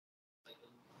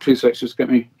2 seconds, just get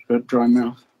me a dry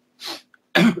mouth.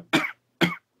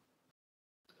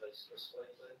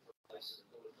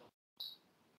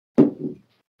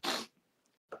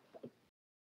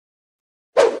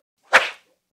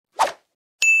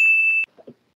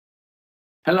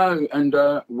 Hello and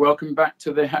welcome back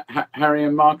to the Harry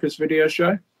and Marcus video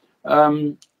show.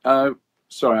 Sorry,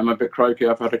 I'm a bit croaky,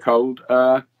 I've had a cold.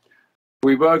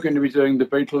 We were going to be doing the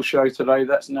Beatles show today.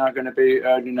 That's now going to be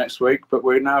early next week, but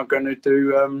we're now going to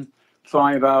do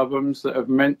 5 albums that have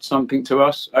meant something to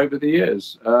us over the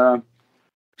years.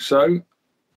 So,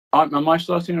 am I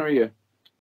starting or are you?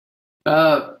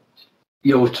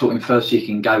 You're talking first, you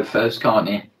can go first, can't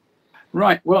you?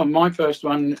 Right, well, my first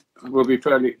one will be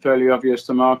fairly obvious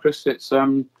to Marcus. It's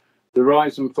the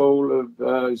rise and fall of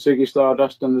Ziggy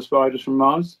Stardust and the Spiders from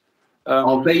Mars.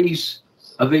 Are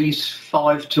these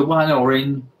 5 to 1 or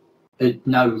in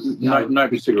no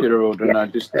particular order? Yeah. No,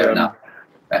 just no.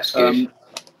 That's good.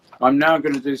 I'm now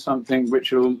going to do something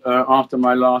which will, after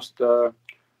my last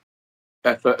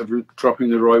effort of dropping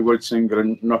the Roy Wood single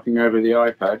and knocking over the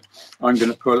iPad, I'm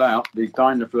going to pull out the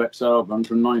Dynaflex album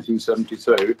from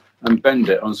 1972 and bend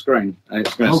it on screen, and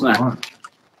it's going to snap. Right.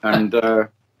 And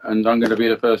I'm going to be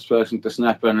the first person to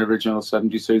snap an original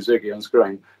 72 Ziggy on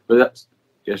screen. But that's,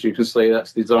 yes, you can see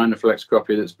that's the Dynaflex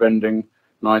copy that's bending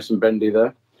nice and bendy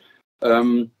there.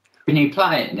 Can you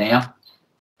play it now?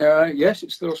 Yes,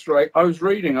 it's still straight. I was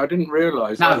reading, I didn't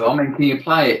realise. No, I mean, can you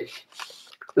play it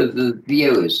for the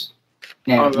viewers?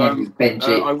 Now, I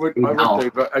would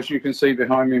do, but as you can see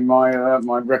behind me, my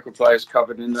my record player is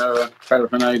covered in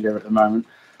paraphernalia at the moment.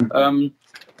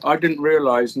 I didn't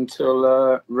realise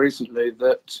until recently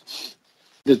that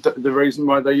the reason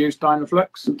why they used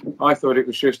Dynaflex, I thought it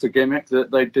was just a gimmick that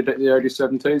they did it in the early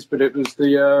 70s, but it was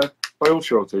the oil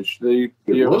shortage, the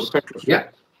petrol shortage. Yeah.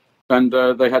 And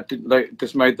they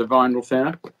just made the vinyl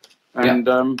thinner, and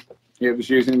it was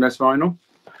using less vinyl.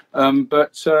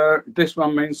 But this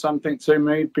one means something to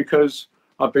me because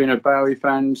I've been a Bowie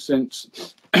fan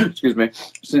since, excuse me,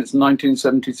 since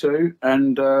 1972,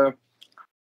 and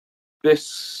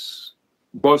this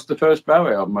was the first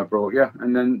Bowie album I brought,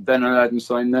 and then Aladdin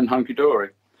Sane, then Hunky Dory.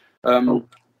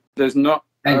 There's not.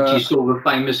 And you saw the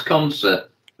famous concert.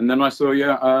 And then I saw,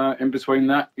 in between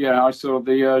that, I saw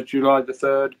the July the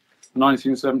 3rd,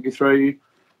 1973.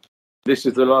 This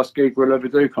is the last gig we'll ever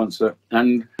do concert,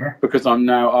 and because I'm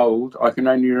now old, I can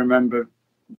only remember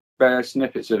bare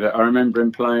snippets of it. I remember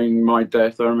him playing My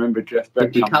Death. I remember Jeff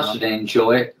Beck. Did your cousin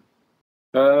enjoy it?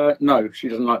 No, she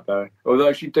doesn't like Bowie.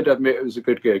 Although she did admit it was a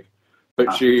good gig,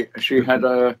 but she had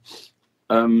a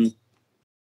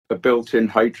built-in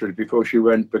hatred before she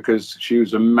went because she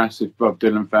was a massive Bob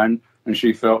Dylan fan, and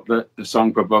she felt that the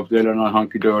song for Bob Dylan on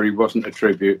Hunky Dory wasn't a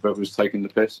tribute, but was taking the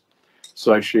piss.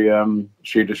 So she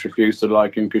just refused to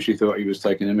like him because she thought he was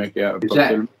taking the mickey out of Bob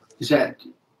Dylan. Is that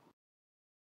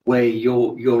where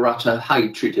your utter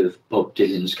hatred of Bob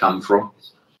Dylan's come from?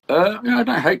 I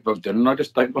don't hate Bob Dylan. I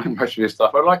just don't like much of his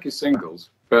stuff. I like his singles,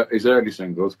 but his early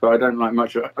singles. But I don't like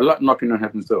much. I like Knocking on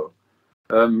Heaven's Door,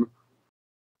 but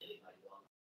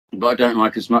I don't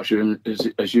like as much of him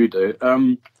as you do.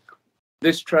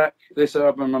 This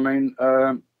album, I mean,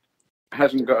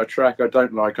 hasn't got a track I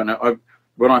don't like on it.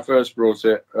 When I first brought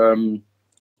it,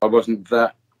 I wasn't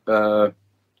that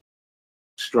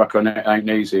struck on It Ain't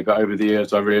Easy, but over the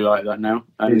years I really like that now.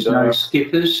 And there's no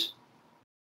skippers?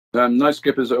 No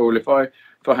skippers at all. If I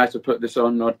had to put this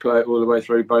on, I'd play it all the way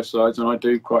through both sides, and I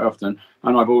do quite often.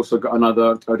 And I've also got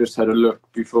another, I just had a look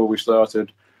before we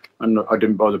started, and I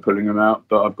didn't bother pulling them out,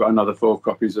 but I've got another 4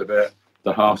 copies of it.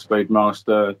 The half-speed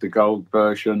master, the gold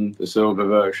version, the silver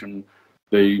version,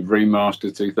 the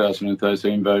remastered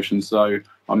 2013 version, so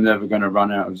I'm never going to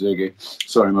run out of Ziggy.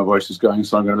 Sorry, my voice is going,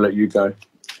 so I'm going to let you go.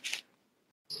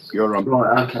 You're on.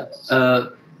 Right, okay.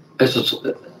 As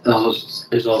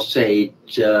I said,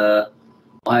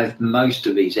 I have most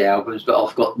of his albums, but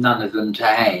I've got none of them to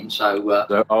hand, so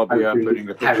I'll be putting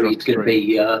a picture Harry's going to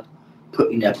be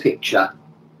putting a picture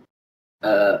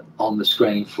on the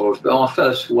screen for us. But our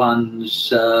first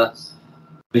one's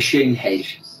Machine Head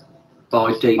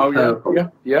by Deep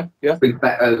Purple. Yeah. Bring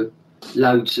back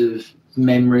loads of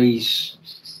memories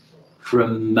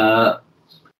from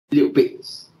little bit,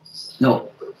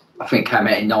 I think came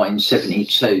out in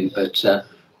 1972, but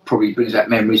probably brings back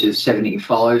memories of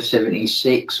 75,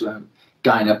 76, when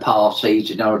going to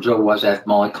parties, and I'd always have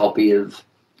my copy of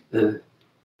the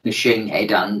Machine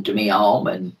Head under my arm,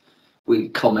 and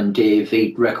we'd commandeer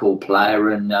the record player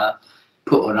and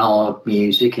put on our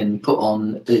music and put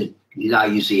on the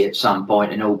Lazy at some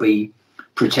point, and all be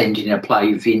pretending to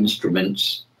play with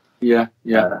instruments. Yeah.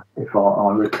 If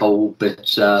I recall, but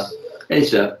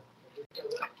it's a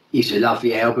it's a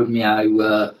lovely album. I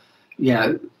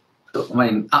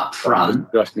mean, up front,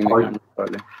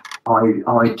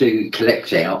 I do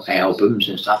collect albums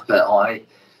and stuff, but I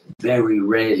very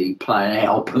rarely play an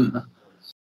album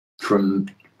from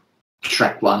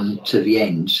track one to the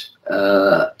end.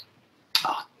 I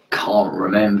can't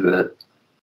remember.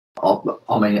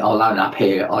 I mean, I'll own up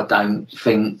here. I don't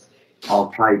think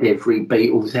I've played every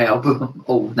Beatles album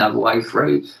all the way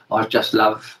through. I just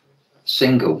love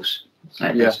singles.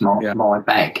 That's my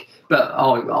bag. But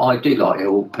I do like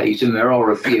LPs, and there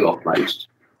are a few I've played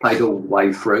all the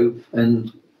way through,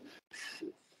 and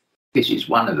this is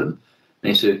one of them.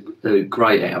 And it's a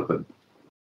great album.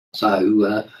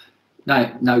 So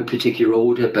no particular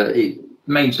order, but it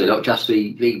means a lot. Just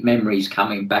the memories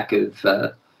coming back of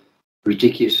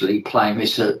ridiculously playing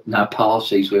this at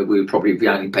parties where we were probably the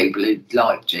only people who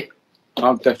liked it.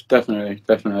 Oh, definitely.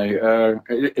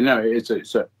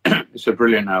 It's a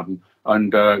brilliant album,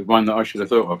 and one that I should have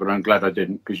thought of, but I'm glad I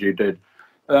didn't, because you did.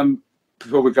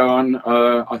 Before we go on,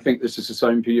 I think this is the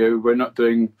same for you. We're not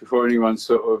doing, before anyone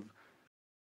sort of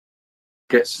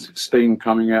gets steam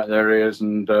coming out their ears,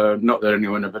 and not that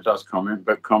anyone ever does comment,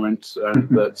 but comments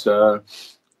that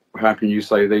how can you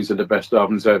say these are the best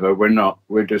albums ever? We're not.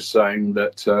 We're just saying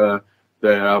that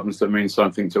they're albums that mean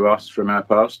something to us from our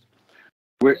past.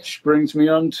 Which brings me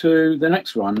on to the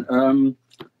next one.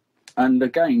 And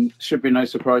again, should be no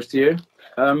surprise to you.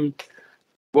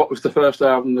 What was the first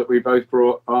album that we both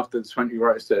brought after the 20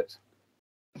 Greatest Hits?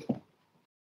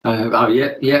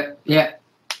 Yeah,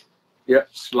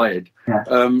 Slade. Yeah.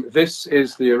 This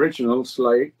is the original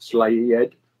Slade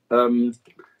on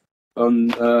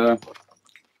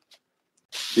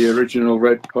the original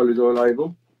Red Polydor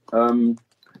label.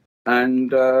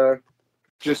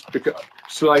 Just because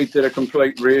Slade did a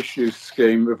complete reissue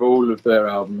scheme of all of their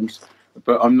albums,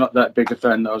 but I'm not that big a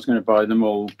fan that I was going to buy them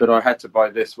all, but I had to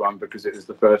buy this one because it was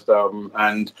the first album,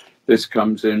 and this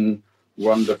comes in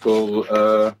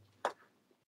wonderful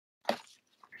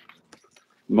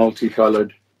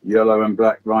multicoloured yellow and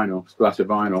black vinyl, splatter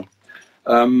vinyl.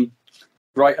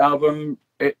 Great album.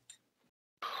 It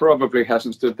probably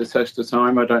hasn't stood the test of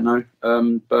time, I don't know,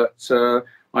 but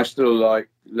I still like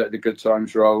Let the Good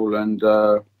Times Roll, and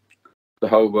the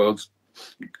whole world's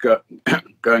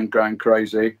going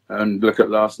crazy, and Look at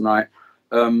Last Night.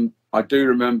 I do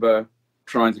remember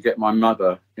trying to get my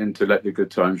mother into Let the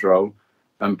Good Times Roll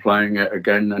and playing it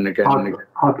again and again and again.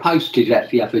 I posted that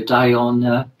the other day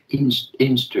on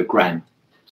Instagram.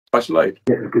 By Slade?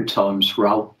 Let the Good Times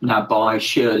Roll. No, by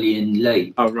Shirley and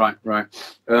Lee. Oh, right.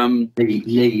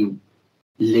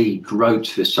 Lee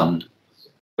wrote the song.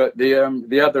 But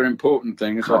the other important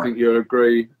thing is, I think you'll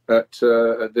agree at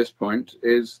this point,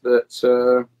 is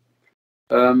that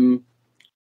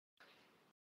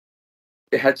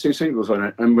it had two singles on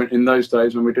it, and in those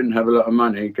days when we didn't have a lot of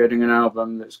money, getting an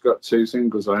album that's got two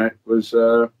singles on it was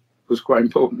quite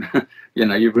important.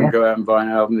 You wouldn't go out and buy an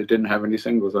album that didn't have any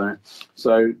singles on it.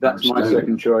 So that's my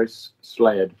second choice,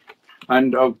 Slade,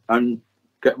 and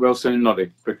Get Well Soon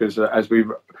Noddy, because as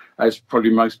probably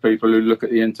most people who look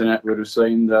at the internet would have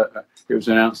seen, that it was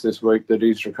announced this week that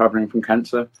he's recovering from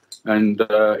cancer, and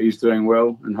he's doing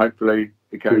well, and hopefully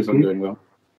he carries on doing well.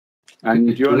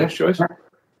 And your next choice?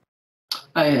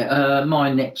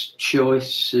 My next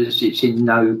choice, as it's in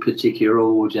no particular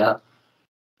order,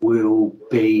 will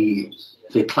be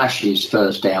the Clash's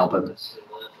first album.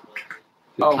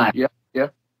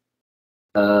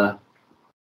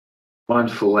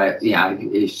 Wonderful.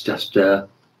 It's just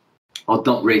I'd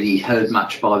not really heard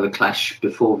much by the Clash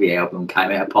before the album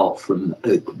came out, apart from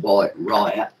White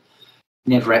Riot.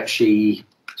 Never actually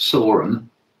saw them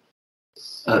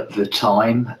at the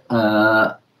time,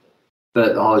 but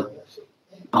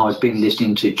I'd been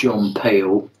listening to John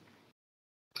Peel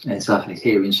and stuff,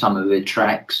 hearing some of the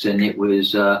tracks, and it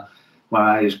was one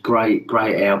of those great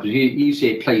albums. You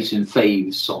see Police and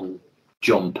Thieves on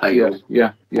John Peel,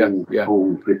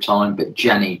 all the time, but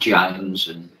Janny Jones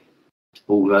and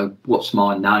all What's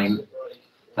My Name,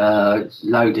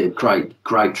 load of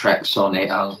great tracks on it.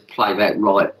 I'll play that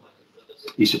right.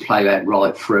 Used to play that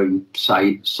right through,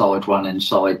 say, side one and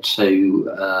side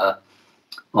two. I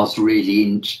was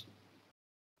really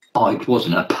I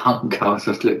wasn't a punk. I was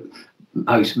just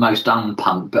most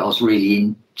unpunk, but I was really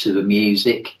into the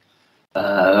music.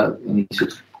 And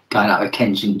going up to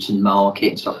Kensington Market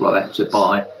and stuff like that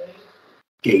to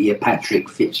get your Patrick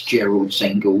Fitzgerald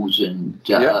singles, and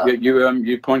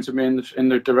you pointed me in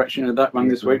the direction of that one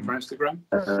this week for Instagram.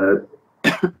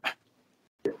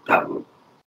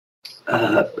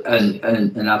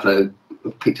 And other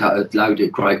picked up a load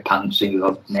of great punk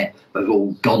singles. They've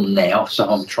all gone now, so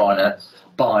I'm trying to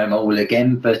buy them all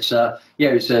again. But yeah,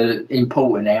 it's an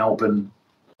important album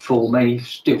for me.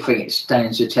 Still think it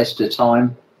stands the test of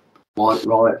time. White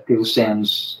Riot still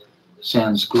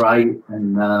sounds great,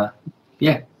 and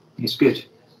yeah, it's good.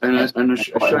 And a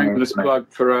shameless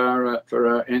plug for our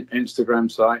Instagram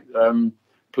site.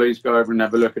 Please go over and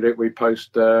have a look at it. We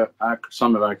post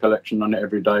some of our collection on it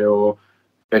every day, or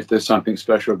if there's something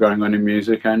special going on in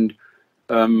music. And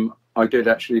I did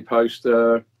actually post,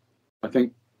 I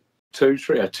think, two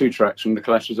tracks from the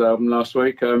Clash's album last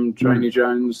week. Trainee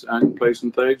Jones and Police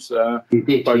and Thieves.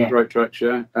 Both great tracks,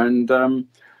 yeah. And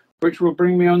which will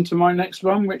bring me on to my next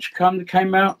one, which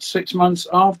came out 6 months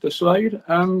after Slade.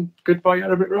 Goodbye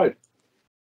Yellow Brick Road.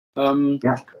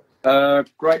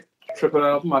 Great triple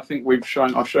album. I think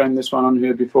I've shown this one on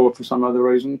here before for some other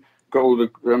reason. Got all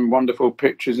the wonderful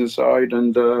pictures inside,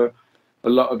 and a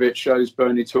lot of it shows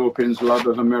Bernie Taupin's love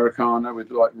of Americana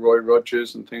with like Roy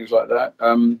Rogers and things like that.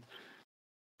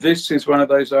 This is one of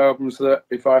those albums that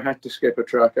if I had to skip a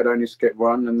track, I'd only skip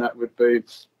one, and that would be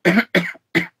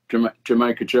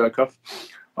Jamaica Jerk-Off.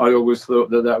 I always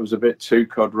thought that was a bit too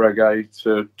cod reggae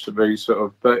to be sort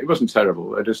of, but it wasn't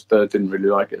terrible. I just didn't really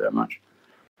like it that much.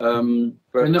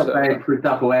 But not bad for a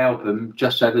double album,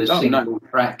 just over a single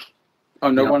track. Oh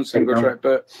no, one single track,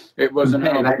 but it was an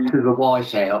album to the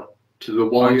White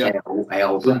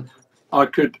album. I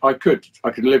could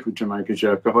live with Jamaica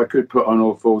Jerk-Off. I could put on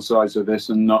all four sides of this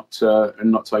and not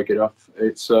take it off.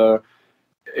 It's album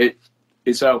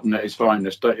at its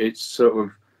finest. It's sort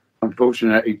of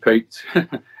unfortunate he peaked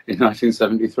in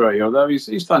 1973. Although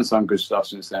he's done some good stuff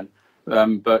since then,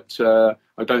 but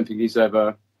I don't think he's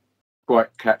ever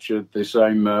quite captured the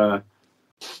same.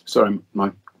 Sorry,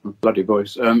 my bloody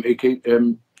voice.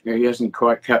 He hasn't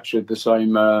quite captured the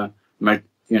same.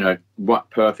 What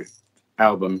perfect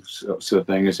album sort of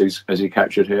thing as he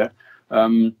captured here.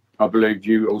 I believe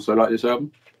you also like this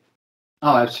album.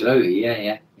 Oh, absolutely,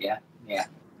 yeah.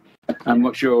 And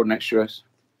what's your next choice?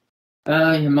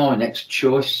 My next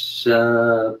choice,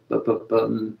 I'll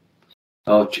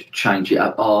change it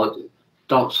up.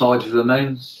 Dark Side of the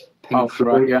Moon. Pink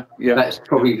Floyd. Right, yeah. That's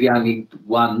probably the only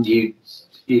one you'd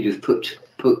have put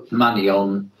money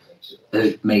on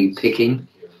me picking.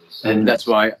 And that's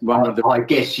why I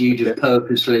guess you'd have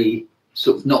purposely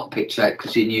sort of not picked that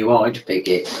because you knew I'd pick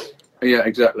it. Yeah,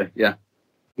 exactly. Yeah.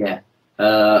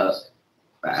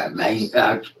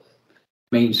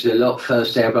 Means a lot.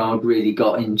 First album I really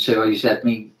got into. I used to have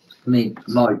my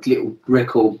little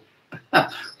record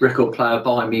player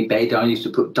by me bed. I used to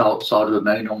put Dark Side of the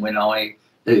Moon on when I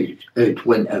went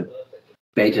to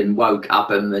bed and woke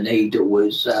up and the needle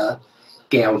was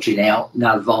gouging out.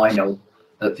 No vinyl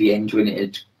at the end when it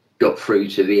had got through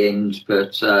to the end.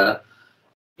 But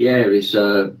it's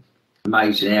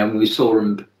amazing. And we saw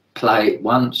them play it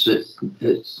once at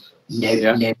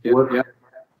Nebworth. Yeah.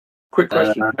 Quick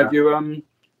question: Have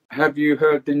you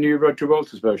heard the new Roger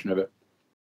Walters version of it?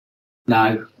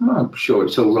 No, I'm sure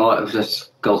it's all right. I've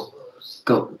just got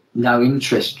no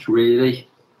interest really.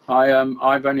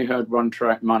 I've only heard one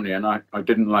track, Money, and I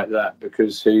didn't like that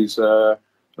because he's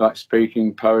like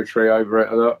speaking poetry over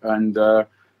it a lot. And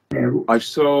I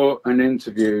saw a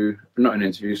YouTube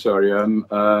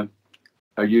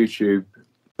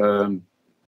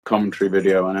commentary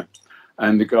video on it.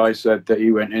 And the guy said that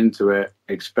he went into it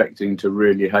expecting to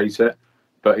really hate it,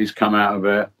 but he's come out of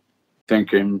it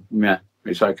thinking, yeah,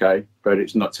 it's okay, but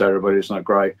it's not terrible, it's not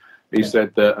great. He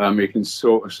said that he can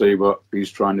sort of see what he's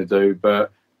trying to do,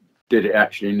 but did it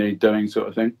actually need doing, sort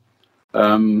of thing.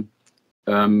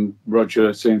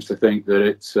 Roger seems to think that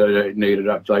it needed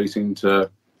updating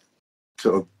to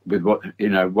sort of with what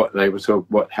they were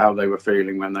how they were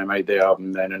feeling when they made the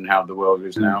album then and how the world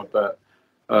is now. But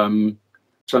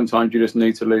sometimes you just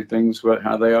need to leave things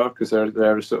how they are because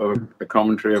they're a sort of a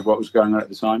commentary of what was going on at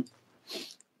the time.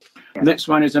 Yeah. Next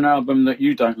one is an album that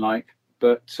you don't like,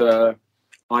 but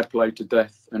I play to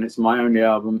death, and it's my only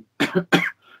album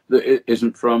that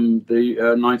isn't from the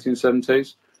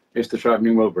 1970s. It's the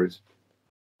Travelling Wilburys.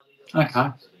 Okay.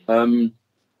 All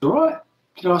right.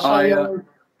 Did I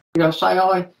say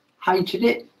I hated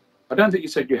it? I don't think you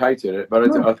said you hated it, but I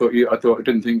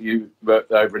didn't think you were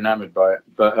over enamoured by it.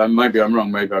 But maybe I'm wrong.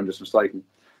 Maybe I'm just mistaken.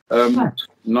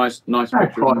 Nice picture.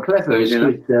 Quite clever.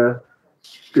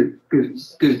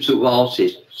 It's good sort of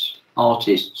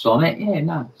artists on it. Yeah,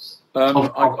 no.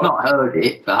 I've not heard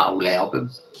it, the whole album.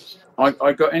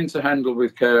 I got into Handle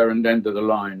with Care and End of the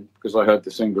Line because I heard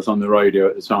the singles on the radio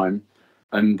at the time,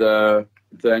 and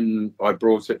then I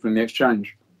brought it from the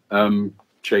Exchange,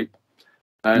 cheap,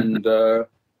 and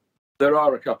there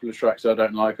are a couple of tracks I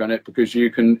don't like on it because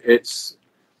it's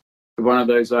one of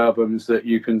those albums that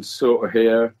you can sort of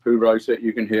hear who wrote it.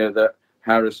 You can hear that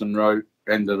Harrison wrote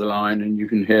End of the Line, and you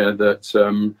can hear that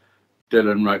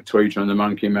Dylan wrote Tweeter and the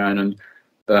Monkey Man,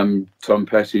 and Tom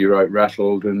Petty wrote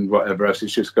Rattled and whatever else.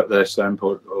 It's just got their stamp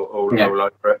all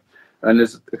over it. And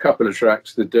there's a couple of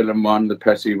tracks, the Dylan one, the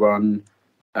Petty one,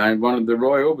 and one of the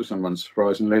Roy Orbison ones,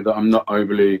 surprisingly, that I'm not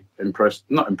overly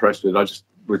not impressed with. I just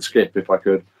would skip if I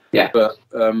could. Yeah. But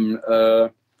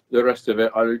the rest of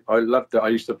it, I loved it. I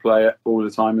used to play it all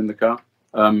the time in the car.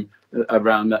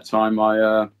 Around that time,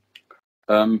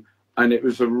 and it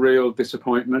was a real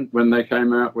disappointment when they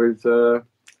came out with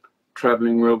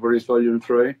Travelling Wilburys Volume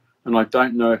 3. And I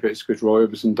don't know if it's because Roy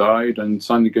Orbison died and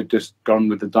Sonny had just gone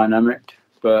with the dynamic.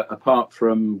 But apart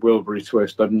from Wilbury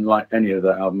Twist, I didn't like any of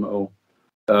that album at all.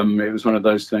 It was one of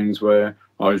those things where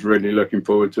I was really looking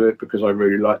forward to it because I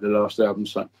really liked the last album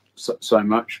so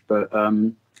much. But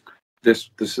this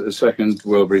second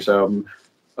Wilburys album,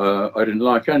 I didn't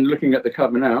like. And looking at the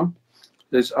cover now,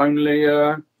 there's only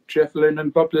Jeff Lynne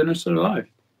and Bob Lynne are still alive.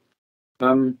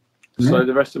 So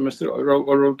the rest of them are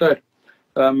all dead.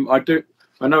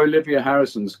 I know Olivia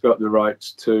Harrison's got the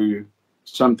rights to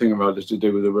something or other to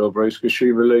do with the Wilburys because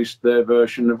she released their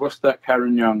version of what's that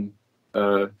Karen Young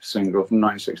single from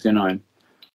 1969,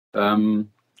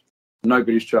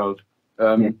 Nobody's Child.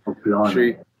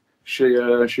 She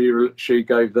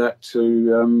gave that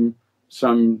to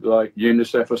some like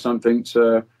UNICEF or something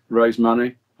to raise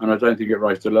money, and I don't think it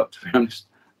raised a lot, to be honest.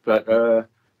 But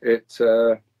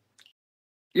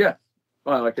yeah,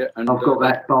 I like it. And I've got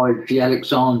that by the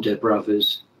Alexander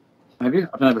Brothers. Have you?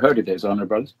 I've never heard of the Alexander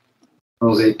Brothers.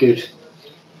 Oh, they're good.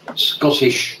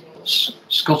 Scottish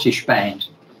band.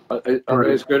 Are they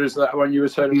as good as that one you were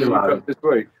telling me you got this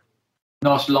week?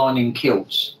 Nice lining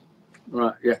kilts.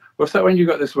 Right, yeah. What's that one you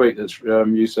got this week that's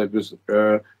you said was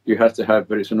you had to have,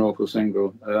 but it's an awful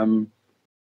single?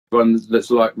 One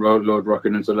that's like Lord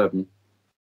Rockin' and 11.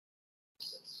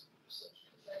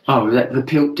 Oh, the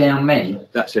Piltdown Men?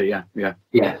 That's it, yeah. Yeah.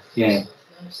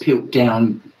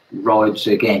 Piltdown Rides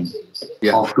Again.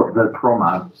 Yeah. I've got the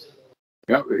promo.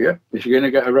 Yeah. If you're going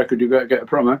to get a record, you've got to get a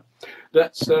promo.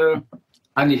 That's...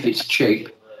 only if it's cheap.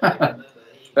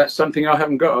 That's something I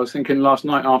haven't got. I was thinking last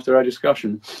night after our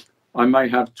discussion, I may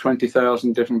have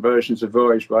 20,000 different versions of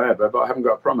Voyage by ABBA, but I haven't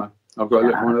got a promo. I've got to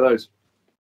look for one of those.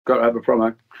 Got to have a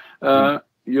promo.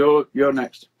 You're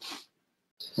next.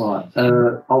 Right.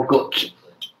 I've got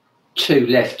two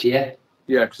left, yeah?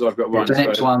 Yeah, because I've got one. The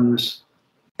next one's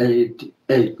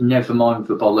Never Mind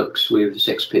the Bollocks with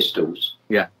Sex Pistols.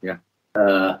 Yeah.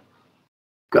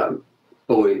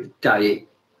 Boy, day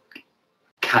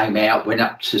came out, went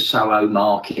up to Soho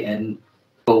Market and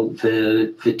bought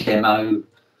the demo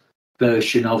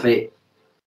version of it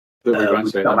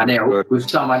with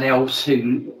someone else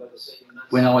who,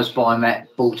 when I was buying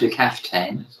that, bought a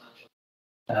caftan.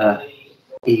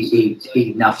 He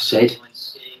enough said.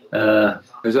 Are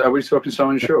we talking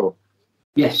someone sure?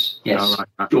 Yes. Oh,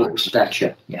 right. Short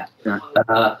stature, yeah.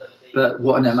 But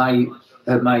what an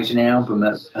amazing album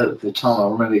at the time. I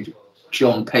remember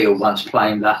John Peel once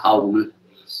playing the whole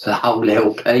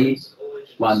LP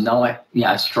one night,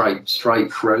 straight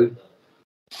through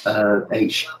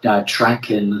each track,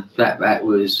 and that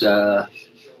was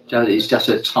it's just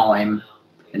a time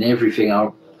and everything.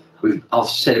 I've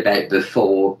said about it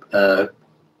before.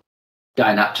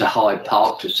 Going up to Hyde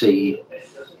Park to see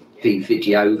the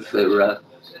video for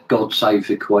God Save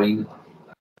the Queen.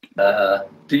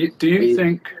 Do you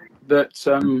think that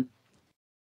sorry?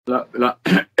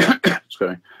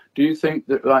 Do you think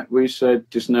that, like we said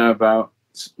just now about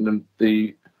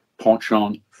the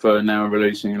penchant for now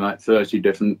releasing like 30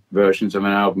 different versions of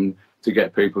an album to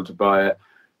get people to buy it,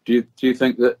 do you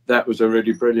think that was a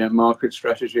really brilliant market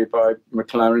strategy by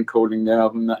McLaren calling the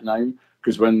album that name?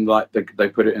 Because when they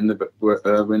put it in the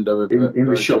window of in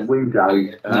the shop window,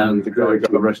 and the guy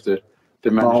got arrested.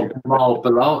 Marl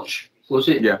Balach, was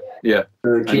it? Yeah.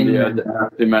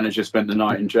 The manager spent the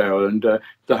night in jail, and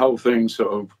the whole thing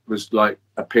sort of was like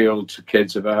appealed to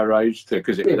kids of our age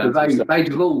because they'd have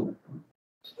all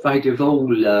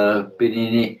been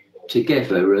in it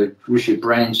together. Richard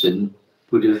Branson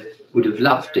would have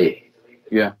loved it.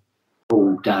 Yeah.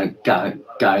 All day going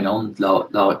on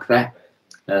like that.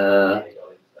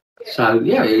 So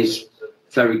yeah, it's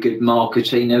very good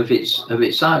marketing of its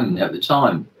own at the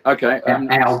time. Okay.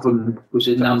 Album was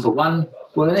a number one,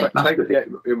 wasn't it?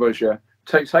 It was, yeah.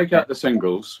 Take out the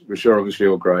singles, which are obviously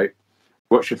all great.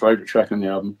 What's your favourite track on the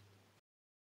album?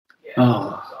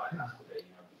 Oh,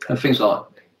 things like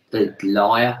The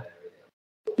Liar.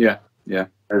 Yeah.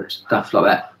 Stuff like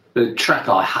that. The track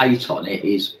I hate on it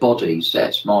is Bodies.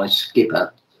 That's my skipping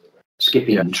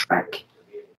track.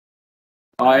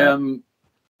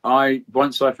 I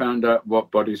once I found out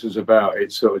what Bodies was about,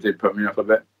 it sort of did put me off a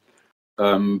bit.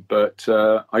 But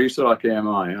I used to like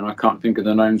EMI, and I can't think of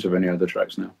the names of any other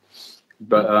tracks now.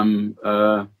 But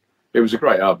it was a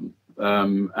great album.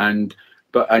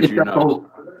 But as you know,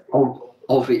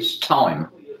 of its time,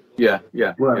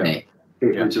 wasn't it?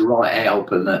 It was the right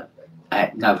album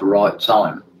at the right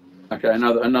time. Okay,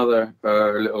 another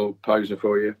little poser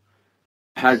for you.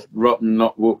 Had Rotten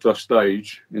not walked off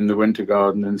stage in the Winter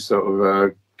Garden and sort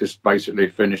of just basically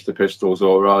finished the Pistols,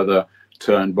 or rather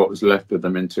turned what was left of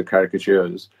them into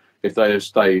caricatures, if they had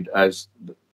stayed as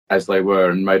they were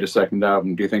and made a second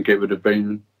album, do you think it would have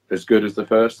been as good as the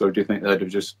first, or do you think they'd have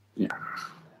just?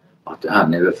 I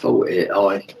never thought it.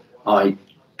 I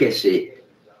guess it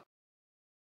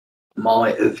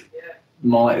might have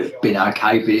been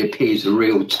okay, but it appears the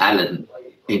real talent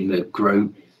in the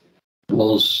group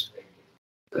was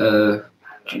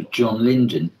John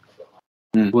Linden,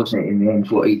 wasn't it? In the end,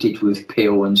 what he did with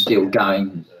Peel and still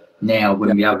going now,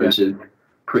 when the others have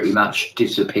pretty much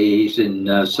disappeared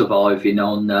and surviving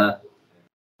on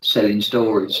selling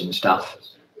stories and stuff.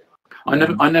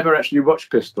 I never actually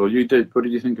watched Pistol. You did. What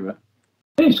did you think of it?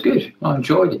 It's good. I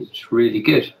enjoyed it. It's really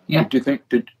good. Yeah. Do you think?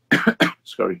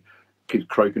 Sorry, keep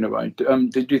croaking away.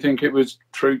 Did you think it was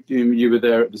true? You were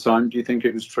there at the time. Do you think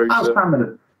it was true?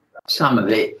 Some of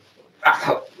it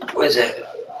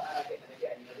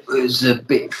was a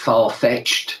bit far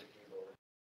fetched.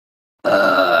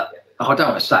 I don't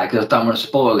want to say, because I don't want to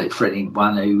spoil it for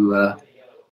anyone who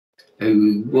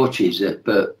watches it.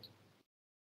 But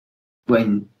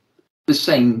when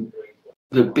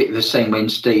the bit of the scene when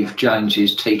Steve Jones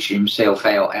is teaching himself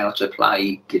how to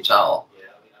play guitar,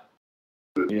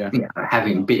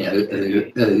 having been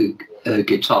a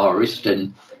guitarist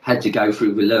and had to go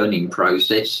through the learning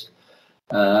process,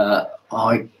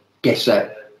 I guess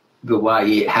that the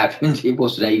way it happened, it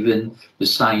wasn't even the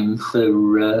same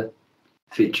for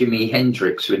Jimi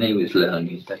Hendrix when he was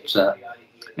learning. But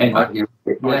anyway, you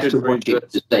have to watch it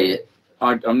to see it.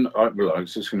 I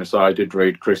was just going to say, I did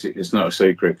read Chrissy. It's not a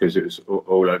secret because it was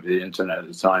all over the internet at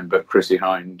the time. But Chrissy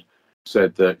Hind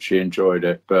said that she enjoyed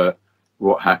it, but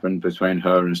what happened between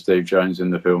her and Steve Jones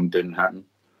in the film didn't happen.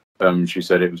 She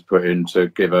said it was put in to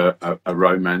give a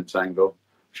romance angle.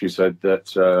 She said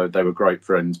that they were great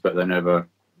friends, but they never,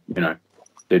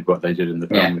 did what they did in the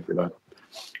film, if you like.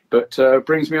 But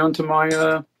brings me on to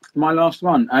my last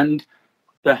one, and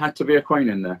there had to be a Queen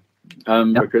in there.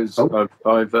 Because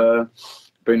I've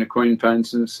been a Queen fan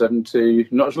since '70,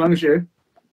 not as long as you,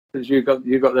 because you got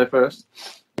there first.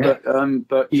 Yeah.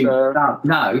 But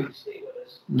no.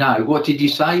 What did you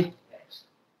say?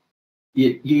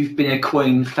 You've been a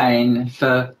Queen fan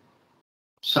for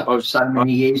so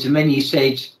many years, and then you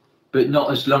said, but not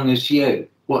as long as you.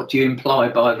 What do you imply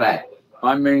by that?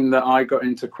 I mean that I got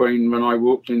into Queen when I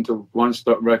walked into One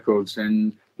Stop Records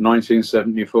in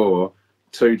 1974.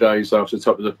 2 days after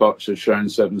Top of the Pops had shown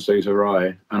Seven Seas of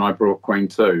Rye, and I brought Queen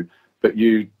 2. But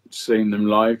you'd seen them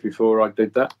live before I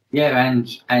did that? Yeah,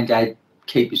 and I'd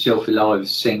Keep Yourself Alive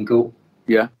single.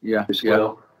 Yeah. As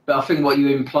well. But I think what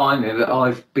you're implying is that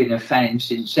I've been a fan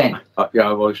since then. Yeah,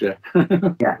 I was, yeah.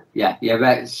 yeah.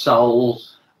 That's so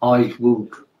I will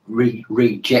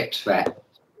reject that.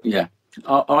 Yeah.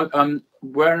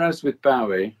 Whereas with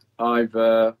Bowie, I've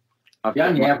the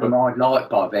only album I like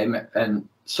by them, and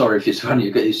sorry if it's funny,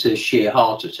 it's a Sheer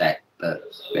Heart Attack, but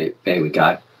there we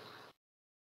go.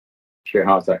 Sheer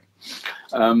Heart Attack.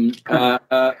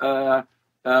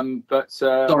 But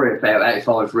sorry about that if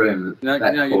I've ruined. No,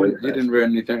 you didn't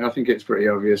ruin anything. I think it's pretty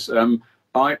obvious.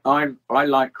 I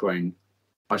like Queen.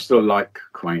 I still like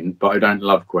Queen, but I don't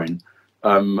love Queen.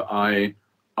 I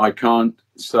can't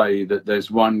say that there's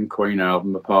one Queen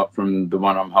album apart from the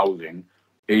one I'm holding,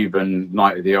 even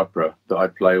Night at the Opera, that I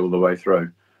play all the way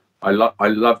through. I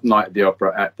loved Night at the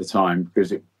Opera at the time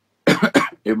because it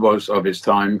it was of its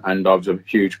time, and I was a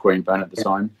huge Queen fan at the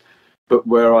time. But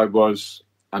where I was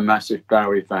a massive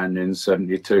Bowie fan in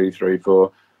 72, 3,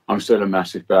 4, I'm still a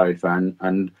massive Bowie fan,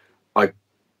 and I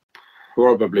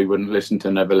probably wouldn't listen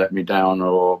to Never Let Me Down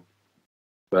or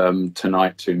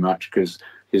Tonight too much because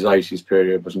his 80s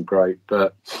period wasn't great.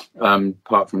 But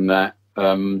apart from that,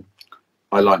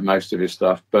 I like most of his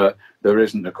stuff, but there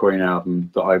isn't a Queen album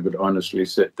that I would honestly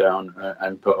sit down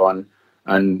and put on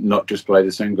and not just play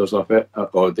the singles off it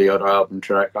or the odd album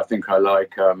track. I think I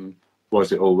like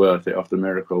Was It All Worth It off The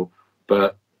Miracle,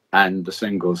 and the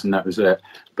singles, and that was it.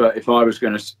 But if I was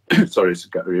going to, sorry,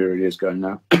 here it is going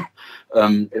now.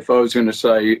 If I was going to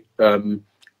say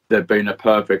there'd been a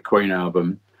perfect Queen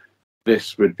album,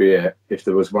 this would be it if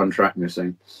there was one track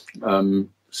missing.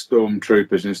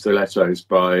 Stormtroopers in Stilettos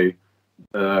by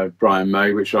Brian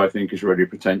May, which I think is really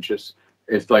pretentious.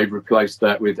 If they replaced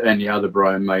that with any other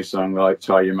Brian May song, like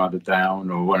Tie Your Mother Down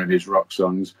or one of his rock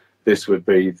songs, this would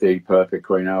be the perfect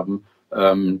Queen album.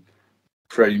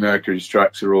 Freddie Mercury's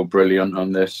tracks are all brilliant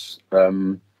on this.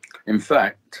 In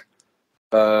fact,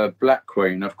 Black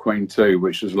Queen of Queen 2,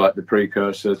 which was like the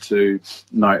precursor to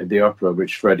Night at the Opera,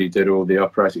 which Freddie did all the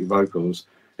operatic vocals,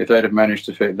 if they'd have managed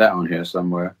to fit that on here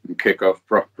somewhere and kick off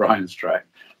Brian's track,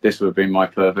 this would be my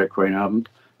perfect Queen album.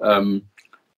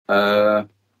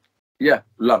 Yeah,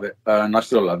 love it, and I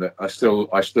still love it. I still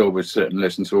would sit and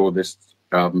listen to all this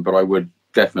album, but I would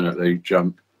definitely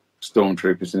jump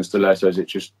Stormtroopers and Stilettos. It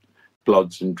just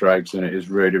plods and drags, and it is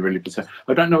really, really.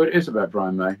 I don't know what it is about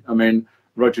Brian May. I mean,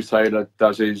 Roger Taylor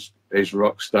does his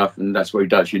rock stuff, and that's what he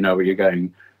does. You know where you're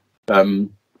getting.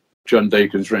 John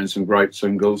Deacon's written some great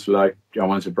singles like "I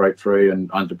Want to Break Free" and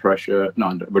 "Under Pressure."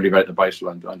 No, really about the bass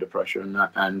line, "Under Pressure" and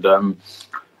that. And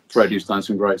Freddie's done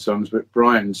some great songs, but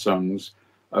Brian's songs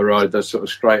are either sort of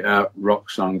straight out rock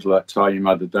songs like "Tie Your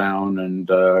Mother Down" and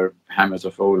 "Hammers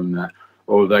Are Falling" and that,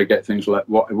 or they get things like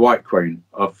 "White Queen"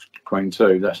 of Queen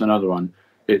 2. That's another one.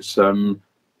 It's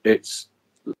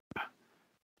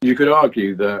you could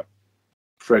argue that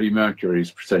Freddie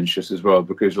Mercury's pretentious as well,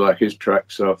 because like his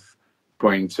tracks off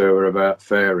Queen 2 are about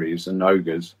fairies and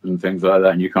ogres and things like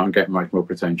that, and you can't get much more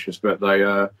pretentious, but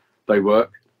they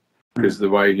work because the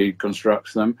way he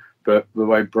constructs them. But the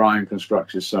way Brian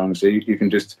constructs his songs, you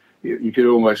could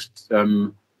almost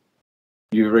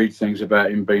you read things about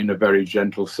him being a very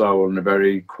gentle soul and a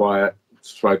very quiet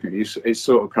spoken. It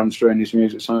sort of comes through in his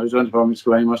music. So I don't know if I'm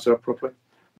explaining myself properly,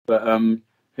 but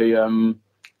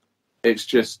it's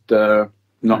just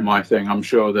not my thing. I'm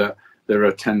sure that there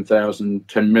are 10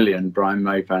 million Brian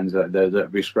May fans out there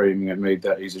that be screaming at me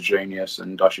that he's a genius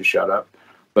and I should shut up.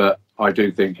 But I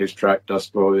do think his track does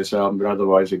spoil this album, but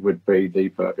otherwise it would be the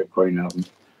perfect Queen album.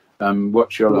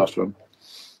 What's your last one?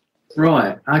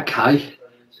 Right, okay.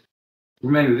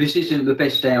 Remember, this isn't the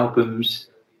best albums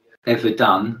ever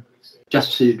done.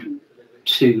 Just to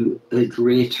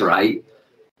reiterate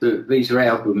that these are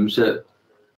albums that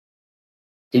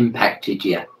impacted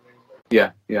you.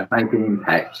 Yeah. Made an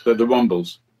impact. So the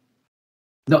Wombles?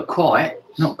 Not quite,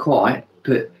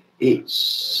 but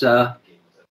it's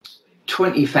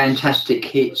 20 Fantastic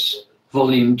Hits,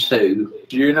 Volume 2.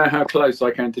 Do you know how close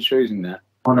I came to choosing that?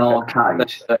 On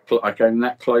Arcade. I came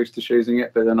that close to choosing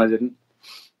it, but then I didn't.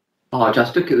 Oh,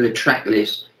 just look at the track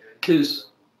list, because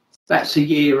that's the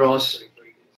year I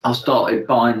started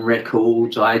buying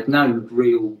records. I had no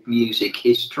real music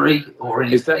history or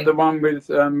anything. Is that the one with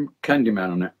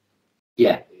Candyman on it?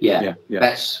 Yeah.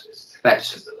 That's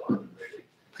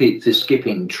the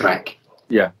skipping track.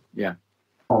 Yeah.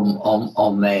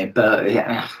 On there, but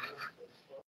yeah,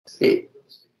 it's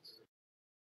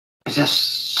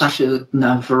just such a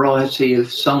variety of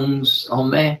songs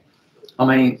on there. I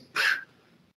mean,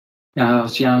 I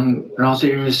was young and I was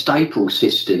hearing the Staple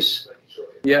Sisters.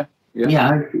 Yeah.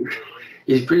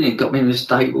 It's brilliant. Got me in the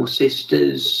Staple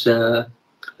Sisters. A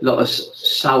lot of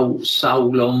soul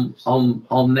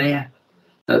on there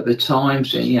at the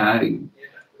times. And,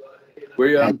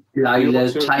 we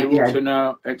Layla, to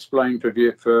now explain for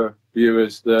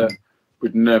viewers that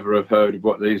would never have heard of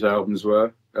what these albums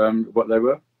were. What they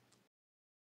were?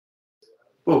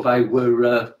 Well, they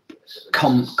were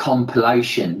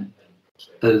compilation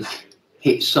of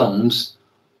hit songs,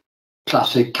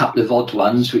 plus a couple of odd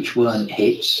ones which weren't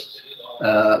hits.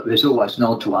 There's always an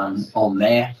odd one on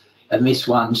there, and this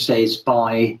one says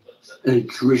by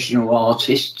original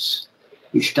artists,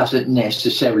 which doesn't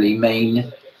necessarily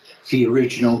mean the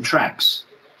original tracks.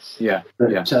 Yeah.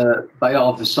 But they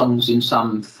are the songs in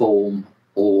some form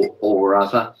or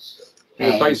other.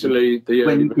 Yeah, basically,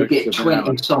 when you could get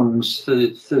 20 songs for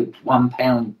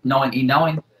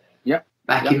 £1.99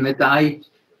 back in the day,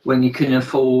 when you can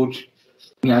afford,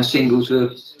 singles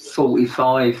of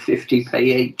 45, 50p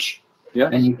each,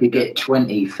 and you could get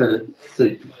 20 for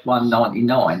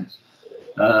 £1.99.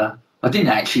 I didn't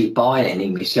actually buy any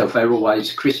myself. They were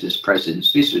always Christmas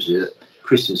presents. This was a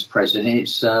Christmas present.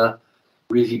 It's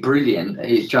really brilliant.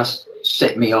 It just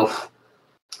set me off,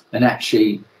 and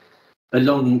actually,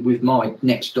 along with my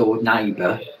next door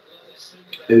neighbour,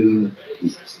 who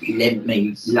lent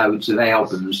me loads of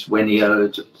albums when he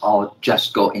heard I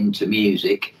just got into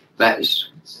music. That was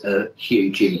a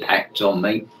huge impact on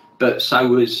me. But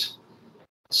so has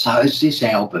this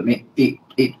album. It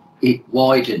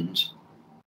widened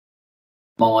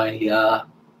my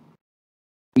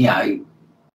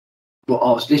what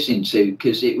I was listening to,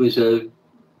 because it was a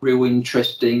real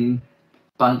interesting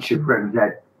bunch of friends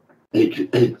that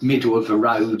had Middle of the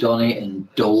Road on it, and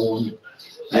Dawn,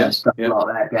 and stuff like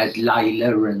that. They had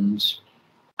Layla and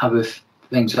other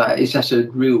things like that. It's just a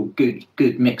real good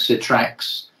mix of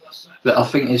tracks that I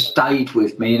think has stayed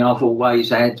with me, and I've always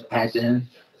had an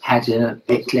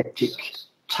eclectic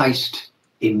taste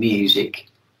in music.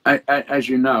 As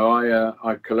you know,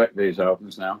 I collect these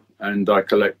albums now, and I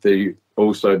collect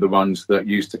also the ones that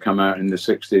used to come out in the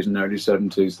 60s and early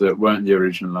 70s that weren't the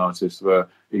original artists, were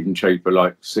even cheaper,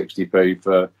 like 60p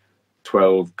for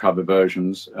 12 cover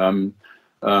versions. These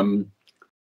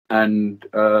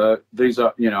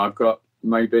are, I've got,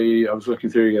 maybe, I was looking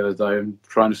through the other day and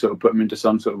trying to sort of put them into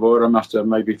some sort of order. I must have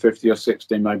maybe 50 or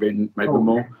 60, maybe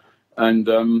more. And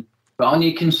but aren't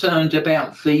you concerned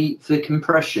about the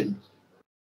compression?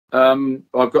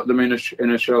 I've got them in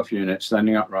a shelf unit,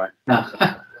 standing upright.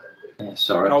 Yeah,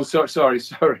 sorry. Oh, sorry.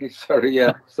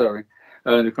 Yeah, sorry.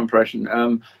 The compression.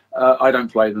 I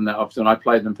don't play them that often. I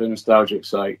play them for nostalgic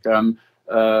sake. One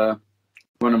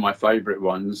of my favourite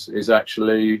ones is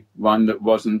actually one that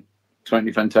wasn't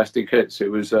 20 Fantastic Hits.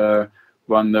 It was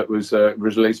one that was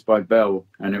released by Bell,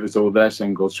 and it was all their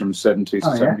singles from 70s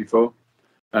to 74.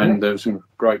 And there were some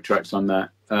great tracks on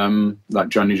that, like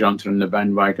Johnny Johnson and the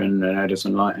Bandwagon and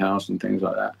Edison Lighthouse and things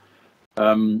like that.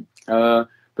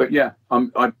 But yeah,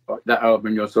 that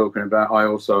album you're talking about, I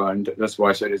also owned. That's why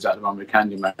I said it's that the one with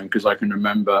Candyman, because I can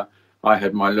remember I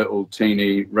had my little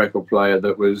teeny record player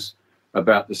that was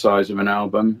about the size of an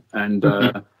album, and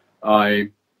you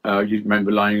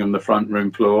remember lying on the front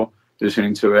room floor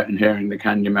listening to it and hearing the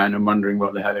Candyman and wondering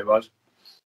what the hell it was.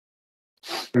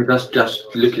 Just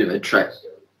looking at the track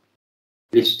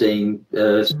listing,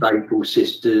 Staple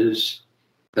Sisters,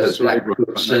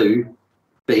 Blackfoot Sue,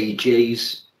 Bee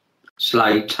Gees,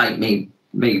 Slade, Take Me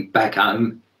Back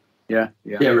Home,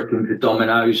 Derek and the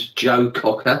Dominoes, Joe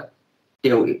Cocker,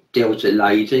 Delta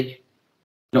Lady,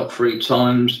 Not Three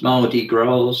Times, Mardi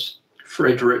Gras,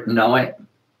 Frederick Knight,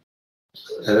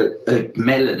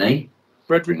 Melanie,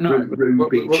 Frederick Knight,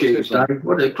 Ruby Tuesday.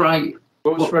 What a great!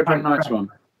 What was Frederick Knight's one?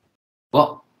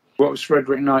 What was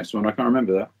Frederick Knight's one? I can't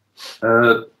remember that.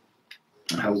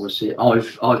 How was it?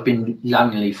 I've been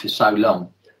lonely for so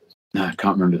long. No, I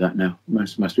can't remember that now.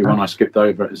 Must be one I skipped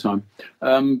over at the time.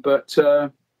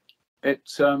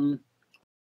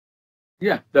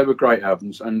 They were great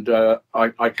albums, and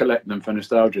I collect them for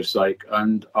nostalgia's sake.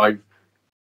 And I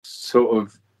sort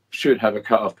of should have a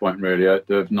cut-off point really of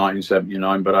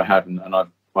 1979, but I haven't, and I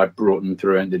brought them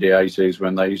through into the 80s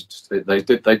when they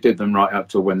did them right up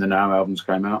to when the Now albums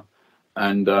came out.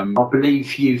 And I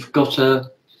believe you've got a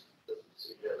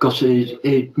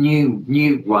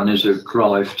new one has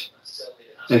arrived,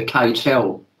 a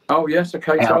K-Tel. Oh yes, a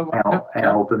K-Tel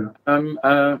album.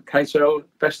 K-Tel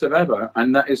Best of Ever,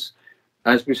 and that is,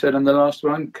 as we said in the last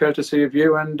one, courtesy of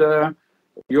you and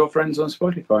your friends on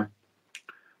Spotify.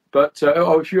 But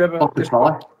if you ever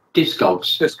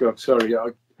Discogs. Sorry,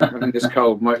 I'm having this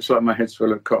cold. It's like my head's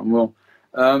full of cotton wool.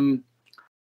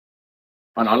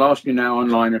 And I'll ask you now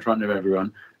online in front of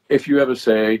everyone, if you ever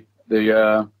see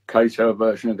the K-Tel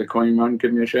version of the Queen one,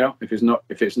 give me a shout. If it's not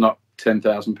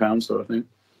 £10,000 sort of thing,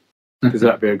 because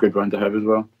that'd be a good one to have as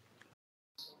well.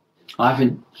 I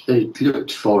haven't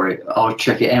looked for it. I'll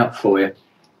check it out for you.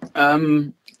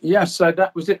 So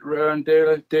that was it,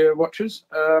 dear watchers.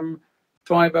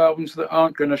 5 albums that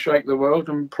aren't going to shake the world,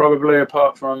 and probably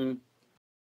apart from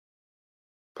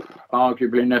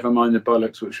arguably Nevermind the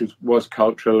Bollocks, which was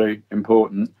culturally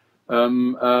important,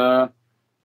 they're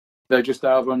just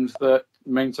albums that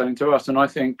mean something to us. And I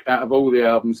think out of all the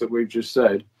albums that we've just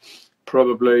said,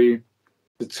 probably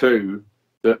the 2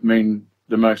 that mean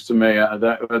the most to me out of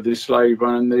that are the Slave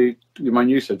one and the one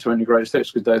you said, 20 Greatest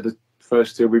Hits, because they're the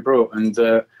first 2 we brought, and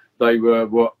they were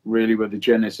what really were the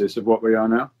genesis of what we are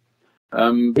now.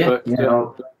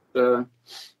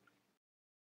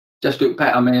 Just look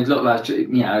back. I mean, a lot of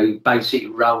that, basic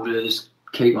rollers,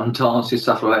 keep on dancing,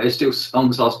 stuff like that. There's still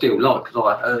songs I still like because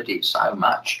I heard it so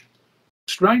much.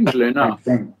 Strangely enough,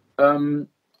 I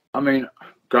mean,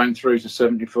 going through to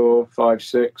 74, 5,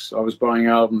 6, I was buying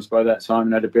albums by that time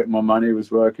and had a bit more money, was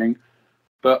working.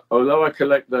 But although I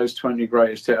collect those 20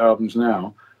 greatest hit albums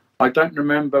now, I don't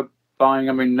remember buying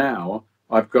them in now.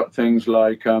 I've got things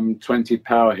like 20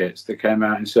 power hits that came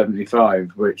out in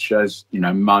 75, which has,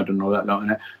 Mud and all that lot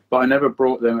in it. But I never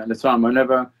brought them at the time. I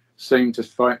never seemed to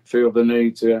feel the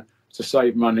need to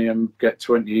save money and get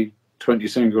 20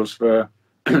 singles for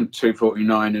 $2.49 in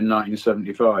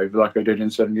 1975 like I did in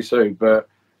 72. But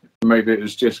maybe it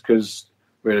was just because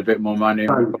we had a bit more money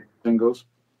and singles.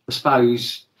 I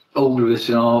suppose all of us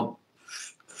and our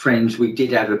friends, we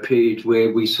did have a period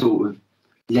where we sort of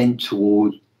leant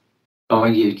toward, I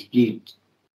mean, you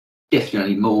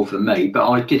definitely more than me, but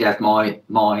I did have my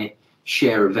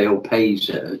share of LPs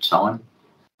at a time.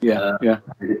 Yeah, yeah.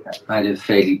 I had a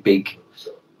fairly big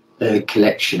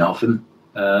collection of them,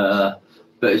 but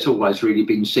it's always really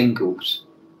been singles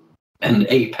and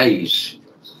EPs.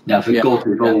 Now, for God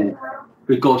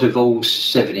of all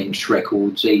 7-inch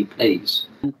records, EPs.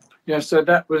 Yeah, so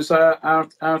that was our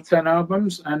 10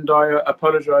 albums, and I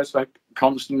apologise for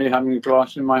constantly having a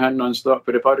glass in my hand non-stop,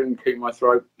 but if I didn't keep my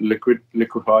throat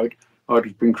liquefied, I'd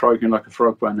have been croaking like a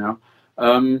frog by now.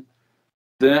 The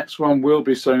next one will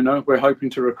be sooner. We're hoping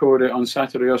to record it on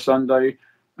Saturday or Sunday,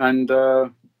 and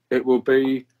it will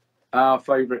be our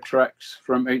favourite tracks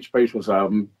from each Beatles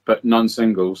album, but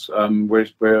non-singles.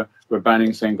 We're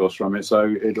banning singles from it,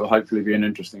 so it'll hopefully be an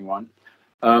interesting one.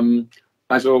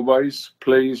 As always,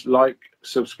 please like,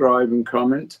 subscribe, and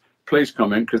comment. Please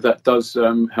comment, because that does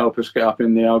help us get up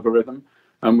in the algorithm,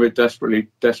 and we're desperately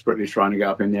trying to get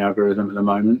up in the algorithm at the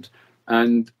moment.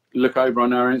 And look over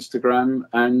on our Instagram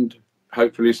and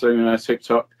hopefully soon our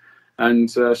TikTok,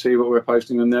 and see what we're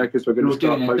posting on there, because we're going to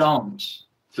start doing a dance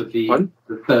for the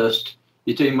first.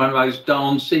 You're doing one of those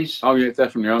dances. Oh yeah,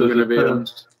 definitely. I'm going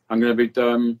to be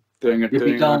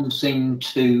doing dancing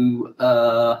to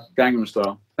Gangnam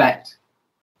Style. That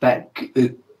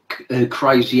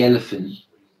Crazy Elephant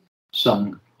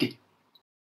song.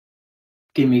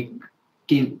 Give me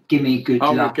good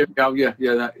luck. Yeah.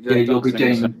 You'll be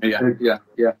doing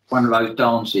yeah. One of those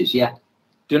dances, yeah.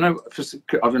 Do you know?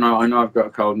 I know I've got a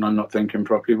cold and I'm not thinking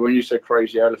properly. When you said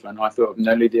Crazy Elephant, I thought of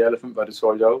Nelly the Elephant by the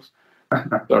Toy Dolls.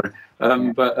 Sorry,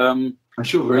 but I'm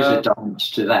sure there is a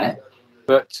dance to that.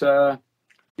 But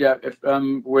yeah, if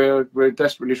we're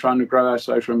desperately trying to grow our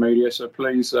social media, so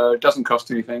please, it doesn't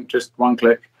cost anything, just one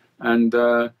click, and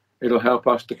it'll help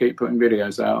us to keep putting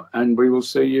videos out. And we will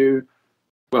see you,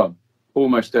 well,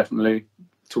 almost definitely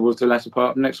towards the latter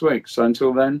part of next week. So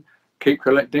until then, keep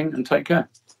collecting and take care.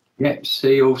 Yeah,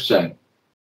 see you all soon.